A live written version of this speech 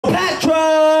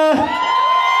Clitopatra!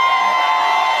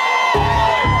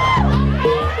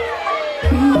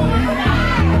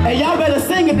 Hey, y'all better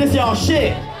sing if this y'all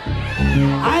shit.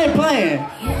 I ain't playing.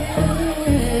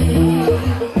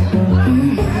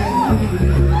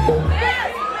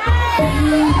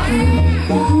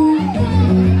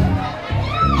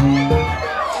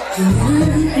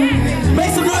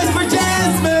 Make some noise for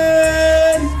Jasmen!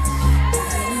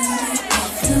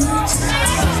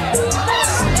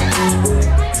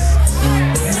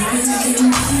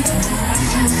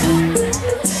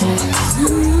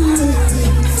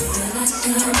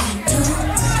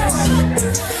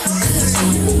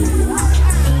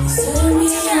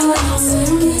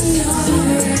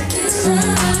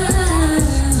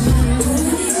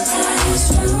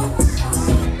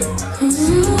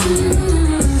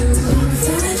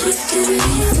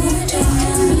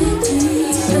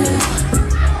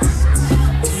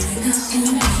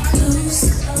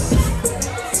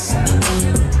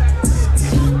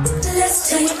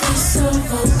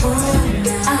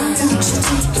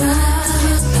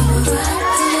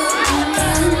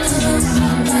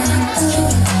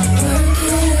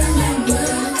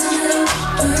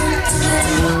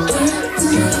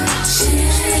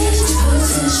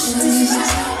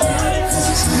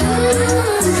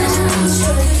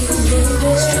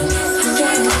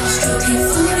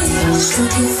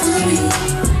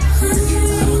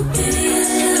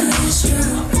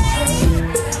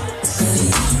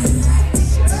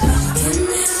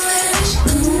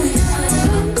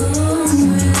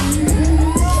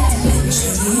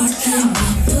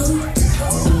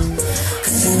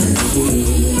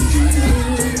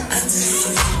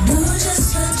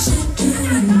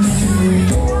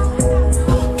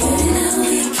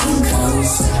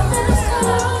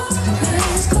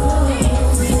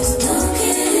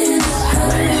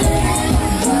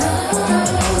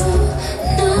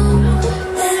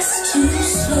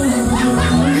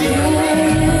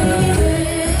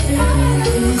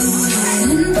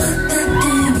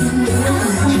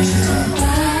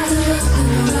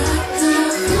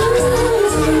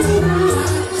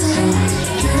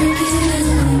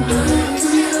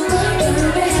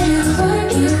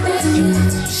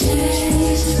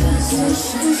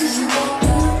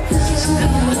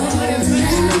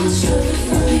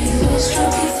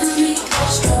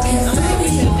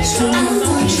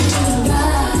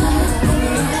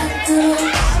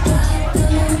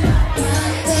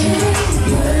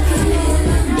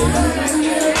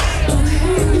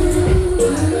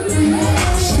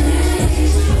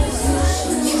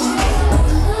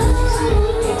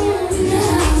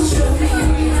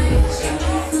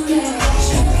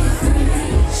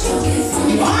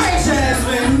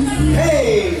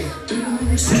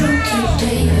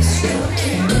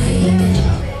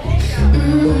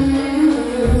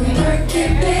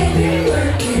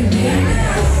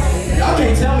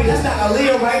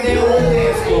 Right there on the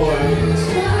dance floor.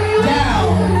 Down.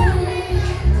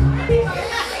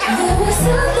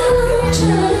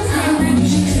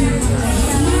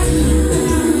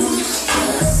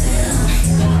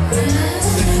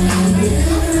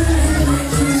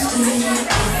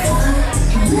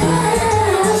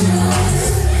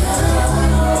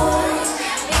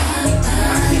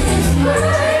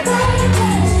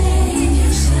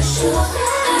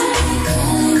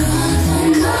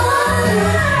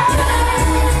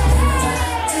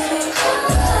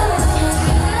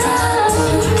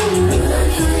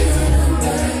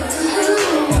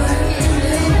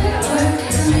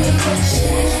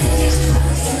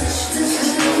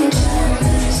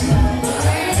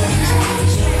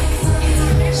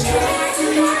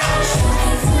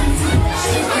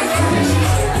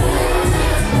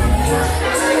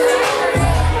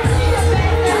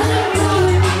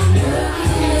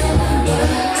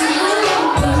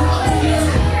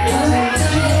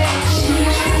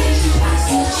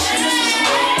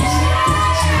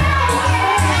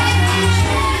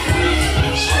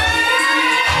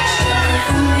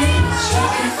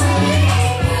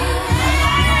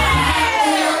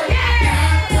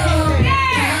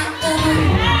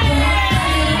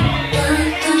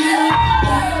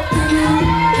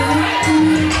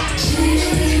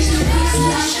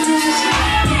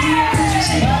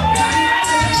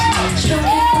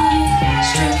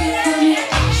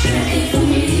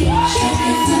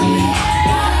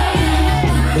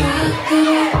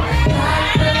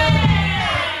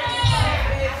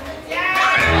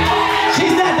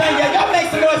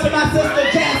 My sister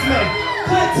Jasmen,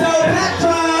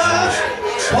 Clitopatra.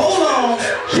 Hold on,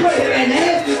 she might hit that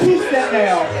nasty two-step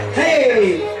now.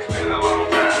 Hey,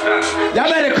 y'all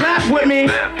better clap with me.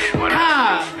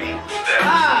 Ah,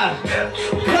 ah,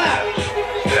 clap,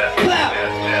 clap,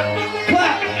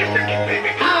 clap.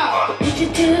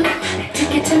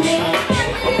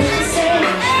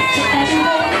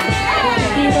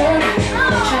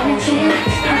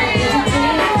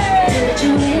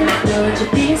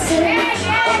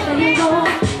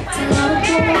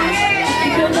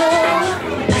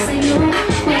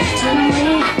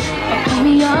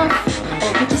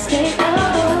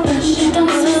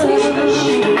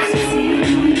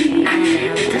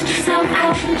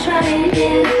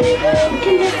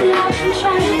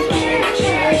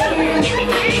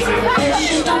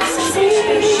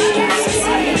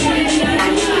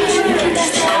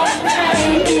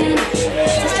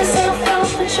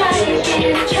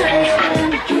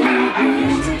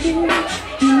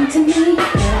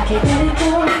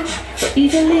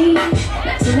 Easily,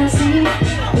 that's what I see.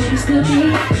 We can still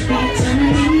be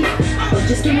eternally. But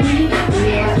just give me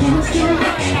real chemistry.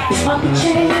 This all could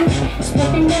change. It's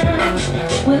perfect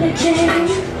now. Will it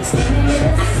change? It's gonna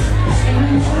get us.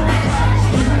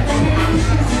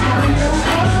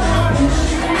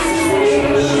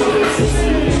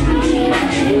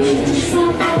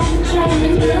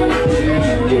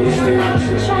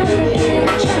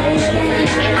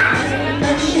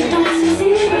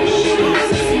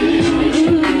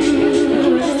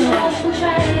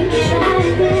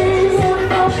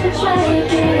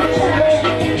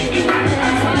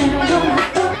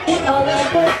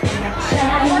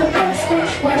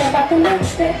 What about the next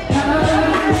step?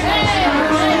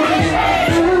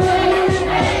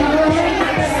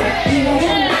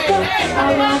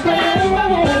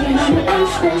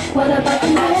 What about the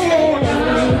next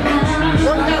step?